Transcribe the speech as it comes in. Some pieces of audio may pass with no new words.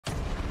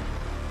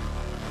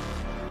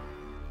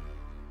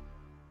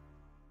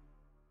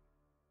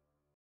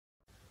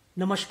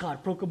नमस्कार।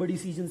 Pro kabaddi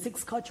season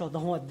 6 का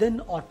 14वां दिन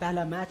और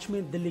पहला मैच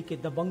में दिल्ली के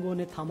दबंगों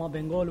ने थामा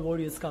बंगाल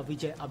वॉरियर्स का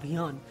विजय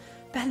अभियान।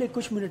 पहले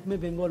कुछ मिनट में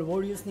बंगाल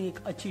वॉरियर्स ने एक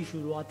अच्छी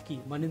शुरुआत की।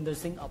 मनिंदर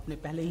सिंह अपने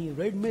पहले ही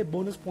रेड में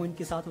बोनस पॉइंट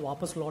के साथ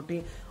वापस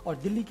लौटे और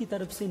दिल्ली की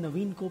तरफ से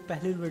नवीन को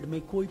पहले रेड में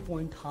कोई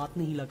पॉइंट हाथ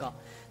नहीं लगा।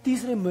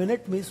 तीसरे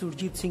मिनट में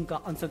सुरजीत सिंह का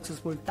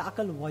अनसक्सेसफुल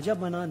टैकल वजह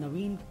बना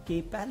नवीन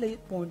के पहले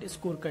पॉइंट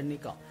स्कोर करने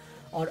का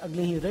और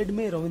अगले ही रेड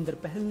में रविंदर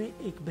पहल ने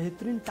एक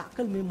बेहतरीन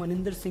टैकल में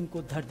मनिंदर सिंह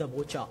को धर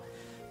दबोचा।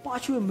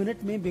 5वें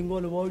मिनट में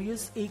बंगाल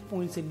वॉरियर्स 1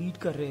 पॉइंट से लीड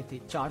कर रहे थे।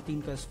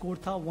 4-3 का स्कोर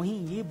था,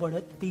 वहीं ये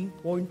बढ़त 3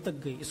 पॉइंट तक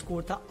गई।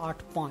 स्कोर था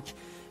 8-5।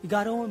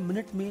 11वें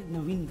मिनट में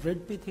नवीन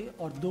रेड पे थे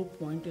और 2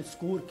 पॉइंट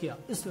स्कोर किया।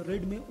 इस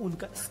रेड में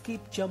उनका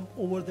escape jump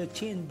over the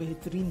chain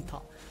बेहतरीन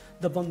था।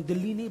 दबंग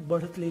दिल्ली ने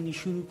बढ़त लेनी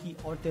शुरू की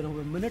और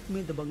 13वें मिनट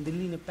में दबंग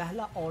दिल्ली ने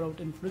पहला ऑल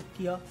आउट इन्फ्लिक्ट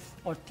किया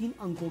और 3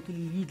 अंकों की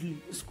लीड ली।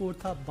 स्कोर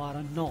था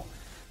 12-9।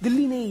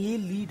 दिल्ली ने ये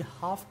लीड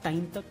हाफ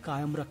टाइम तक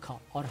कायम रखा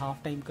और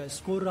हाफ टाइम का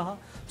स्कोर रहा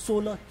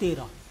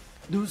 16-13।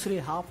 दूसरे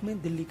हाफ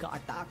में दिल्ली का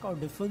अटैक और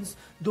डिफेंस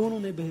दोनों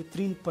ने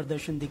बेहतरीन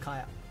प्रदर्शन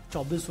दिखाया।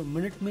 24वें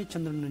मिनट में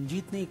चंद्रन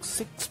रंजीत ने एक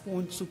 6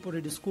 पॉइंट सुपर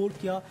हिट स्कोर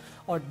किया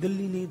और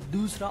दिल्ली ने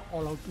दूसरा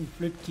ऑल आउट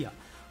इन्फ्लिक्ट किया।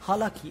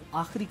 हालांकि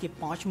आखिरी के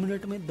 5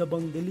 मिनट में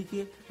दबंग दिल्ली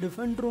के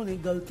डिफेंडरों ने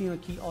गलतियां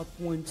की और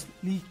पॉइंट्स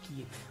लीक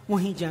किए।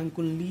 वहीं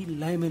जैंकुल ली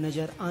लय में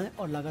नजर आए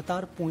और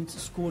लगातार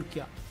पॉइंट्स स्कोर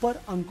किया,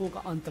 पर अंकों का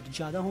अंतर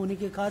ज्यादा होने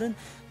के कारण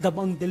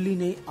दबंग दिल्ली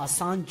ने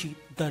आसान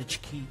जीत दर्ज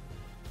की।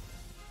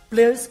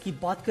 प्लेयर्स की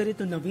बात करें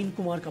तो नवीन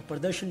कुमार का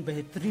प्रदर्शन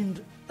बेहतरीन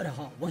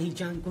रहा। वहीं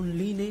जैंकुल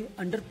ली ने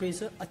अंडर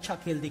प्रेशर अच्छा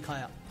खेल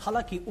दिखाया।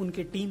 हालांकि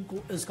उनके टीम को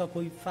इसका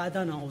कोई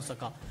फायदा ना हो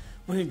सका।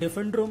 वहीं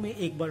डिफेंडरों में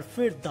एक बार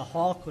फिर द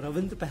हॉक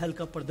रविंद्र पहल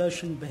का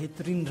प्रदर्शन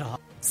बेहतरीन रहा।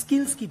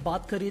 स्किल्स की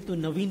बात करें तो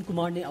नवीन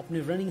कुमार ने अपने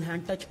रनिंग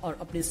हैंड टच और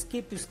अपने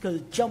escape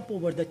skill jump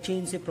over the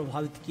chain से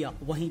प्रभावित किया।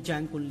 वहीं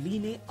जैंकुल ली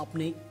ने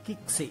अपने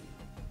किक से।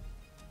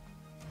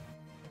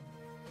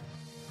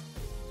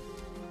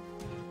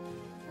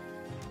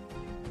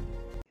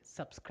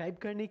 सब्सक्राइब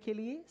करने के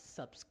लिए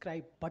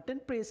सब्सक्राइब बटन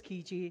प्रेस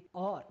कीजिए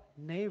और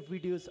नए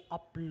वीडियोस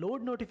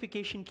अपलोड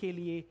नोटिफिकेशन के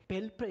लिए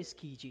बेल प्रेस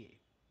कीजिए।